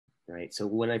right? So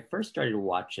when I first started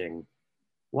watching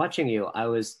you,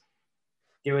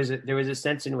 there was a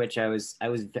sense in which I was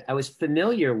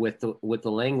familiar with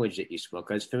the language that you spoke.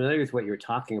 I was familiar with what you were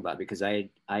talking about because I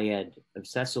had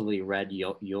obsessively read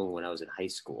Jung when I was in high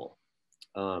school,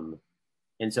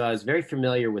 and so I was very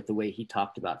familiar with the way he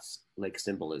talked about like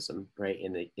symbolism, right?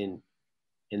 In the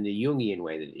Jungian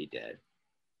way that he did.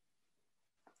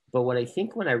 But what I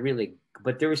think when I really,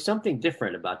 but there was something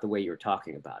different about the way you were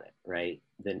talking about it, right?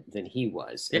 Than he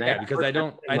was. And Yeah, because I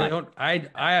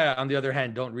on the other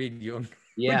hand don't read Jung,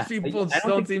 yeah, which people I don't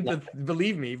don't think seem to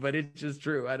believe me, but it's just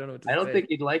true. I don't know what to I don't say. think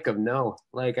you'd like him. No,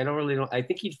 like I don't really know. I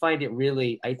think you'd find it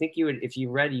really. I think you would if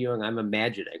you read Jung. I'm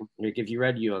imagining like if you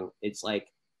read Jung, it's like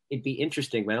it'd be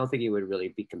interesting, but I don't think it would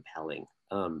really be compelling.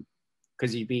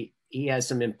 Because he has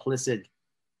some implicit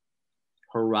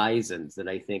horizons that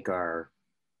I think are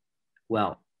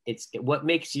well. What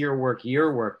makes your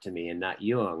work to me and not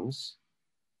Jung's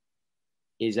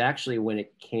is actually when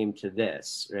it came to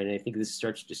this, right? And I think this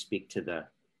starts to speak to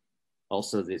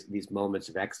also these moments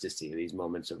of ecstasy, these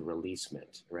moments of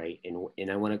releasement, right? And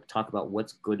I want to talk about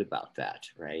what's good about that,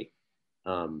 right?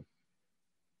 Um,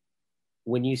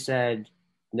 when you said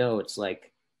no, it's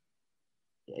like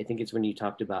I think it's when you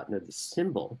talked about no the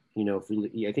symbol. I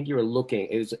think you were looking.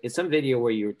 It's some video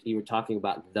where you were talking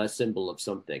about the symbol of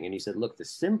something, and you said, look, the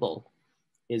symbol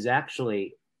is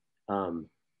actually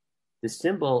the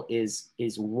symbol is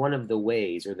one of the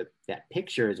ways, or that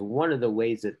picture is one of the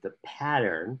ways that the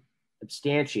pattern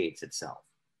substantiates itself,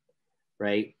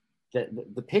 right?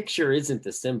 The picture isn't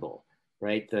the symbol,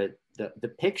 right? The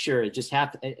picture just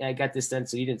happened. I got this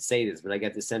sense, so you didn't say this, but I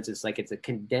got this sense it's like it's a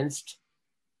condensed,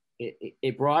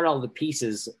 it brought all the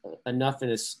pieces enough in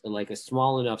a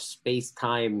small enough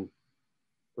space-time,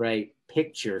 right,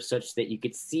 picture such that you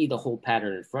could see the whole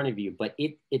pattern in front of you, but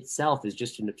it itself is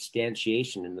just an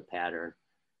instantiation in the pattern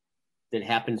that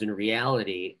happens in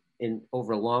reality in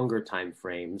over longer time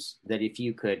frames, that if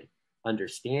you could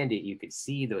understand it, you could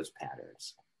see those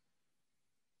patterns.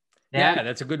 Yeah,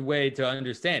 that's a good way to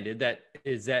understand it. That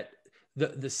is that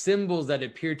the symbols that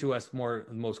appear to us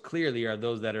most clearly are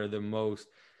those that are the most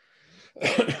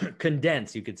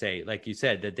condensed, you could say, like you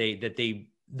said, that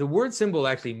the word symbol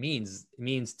actually means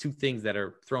two things that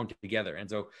are thrown together. And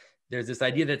so there's this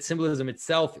idea that symbolism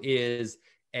itself is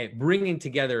a bringing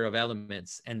together of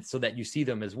elements, and so that you see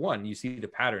them as one, you see the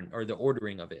pattern or the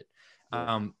ordering of it.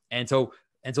 Yeah. And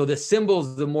so the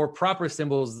symbols, the more proper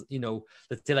symbols,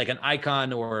 let's say like an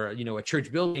icon or, a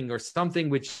church building or something,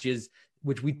 which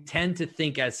we tend to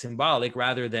think as symbolic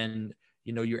rather than,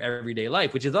 your everyday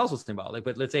life, which is also symbolic.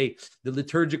 But let's say the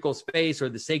liturgical space or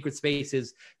the sacred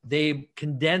spaces, they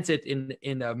condense it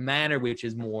in a manner which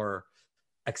is more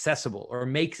accessible or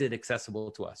makes it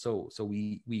accessible to us. So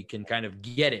we can kind of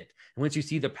get it. And once you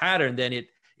see the pattern, then it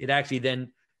actually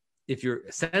then, if you're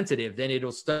sensitive, then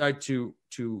it'll start to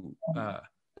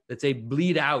let's say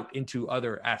bleed out into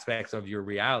other aspects of your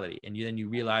reality. And then you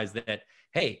realize that,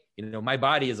 hey, my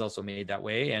body is also made that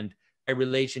way. And my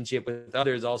relationship with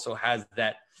others also has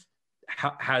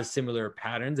similar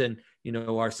patterns. And,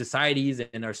 our societies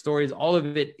and our stories, all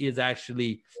of it is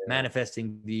actually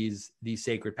manifesting these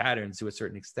sacred patterns to a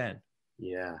certain extent.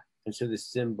 Yeah. And so the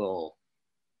symbol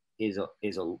is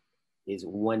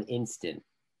one instant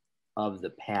of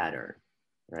the pattern,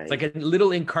 right? It's like a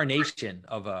little incarnation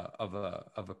of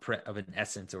an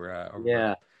essence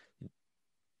yeah.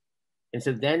 And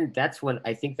so then that's when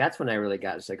I really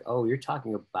got, it's like, oh, you're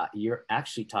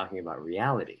actually talking about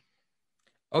reality.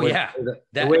 Oh, yeah.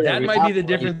 That might be the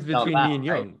difference between me and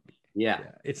Jung. Right? Yeah.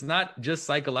 It's not just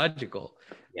psychological.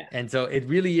 Yeah. And so it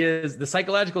really is, the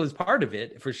psychological is part of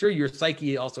it. For sure, your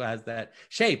psyche also has that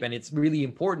shape. And it's really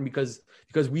important because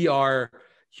we are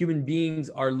human beings,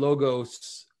 our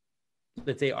logos,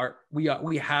 let's say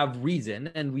we have reason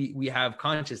and we have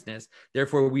consciousness.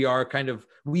 Therefore, we are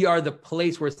the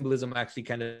place where symbolism actually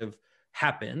kind of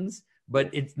happens, but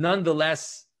it's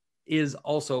nonetheless is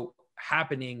also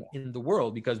happening in the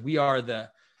world, because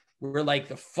we're like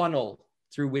the funnel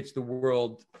through which the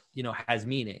world, has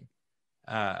meaning.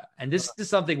 And this is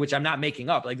something which I'm not making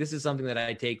up. Like, this is something that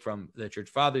I take from the church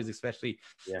fathers, especially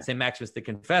St. Maximus the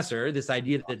Confessor, this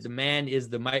idea that the man is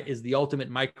the ultimate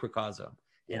microcosm,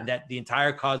 and that the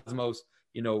entire cosmos,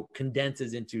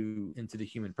 condenses into the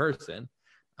human person.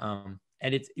 And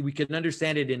we can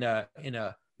understand it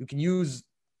we can use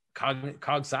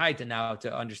cog sci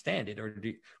to understand it, or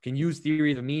can use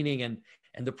theory of meaning and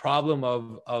the problem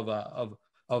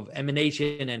of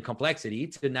emanation and complexity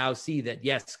to now see that,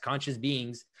 yes, conscious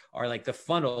beings are like the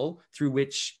funnel through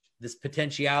which this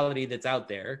potentiality that's out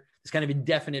there, this kind of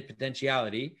indefinite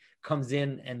potentiality, comes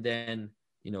in and then,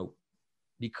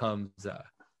 becomes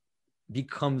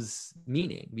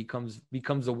meaning,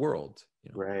 becomes a world.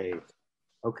 You know? Right.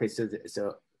 Okay. So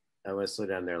I want to slow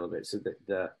down there a little bit. So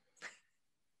the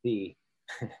you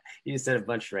just said a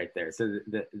bunch right there. So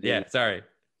Yeah. Sorry.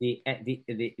 the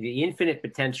infinite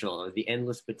potential, or the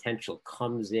endless potential,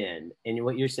 comes in, and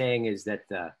what you're saying is that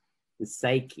the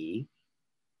psyche,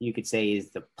 you could say,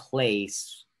 is the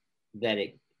place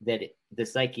the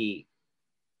psyche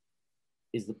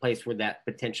is the place where that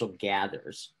potential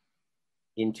gathers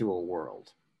into a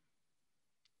world.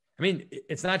 I mean,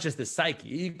 it's not just the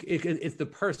psyche; it's the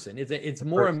person. It's The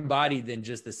more person. embodied than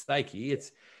just the psyche.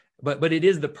 But it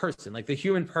is the person, like the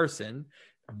human person,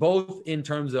 both in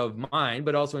terms of mind,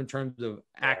 but also in terms of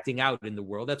acting out in the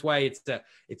world. That's why it's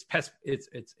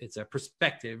a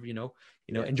perspective, you know.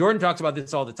 Yeah. And Jordan talks about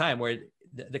this all the time, where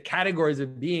the categories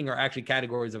of being are actually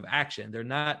categories of action. They're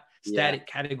not static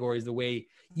categories. The way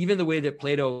that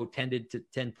Plato tend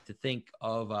to think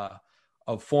of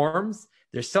forms.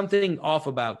 There's something off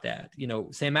about that. You know,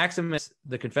 St. Maximus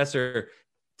the Confessor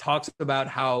talks about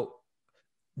how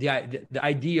the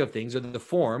idea of things, or the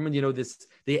form, and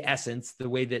the essence, the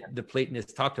way that the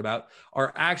Platonists talked about,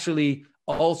 are actually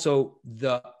also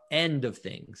the end of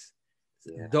things.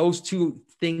 Yeah. Those two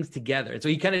things together. And so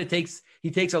he takes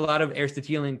a lot of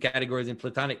Aristotelian categories in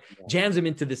Platonic, jams them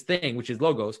into this thing, which is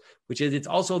logos, which is, it's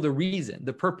also the reason,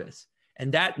 the purpose.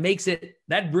 And that brings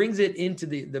it into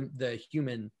the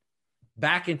human,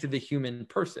 back into the human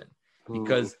person,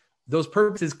 because those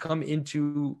purposes come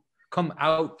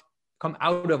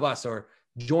out of us, or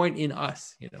join in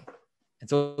us, you know. And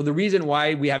so the reason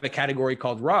why we have a category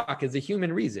called rock is a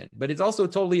human reason, but it's also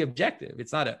totally objective.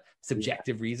 It's not a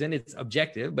subjective reason, it's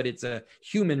objective, but it's a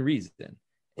human reason.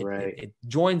 It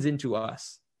joins into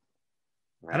us.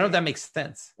 Right. I don't know if that makes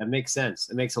sense. That makes sense.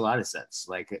 It makes a lot of sense.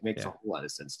 Like, it makes a whole lot of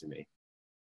sense to me.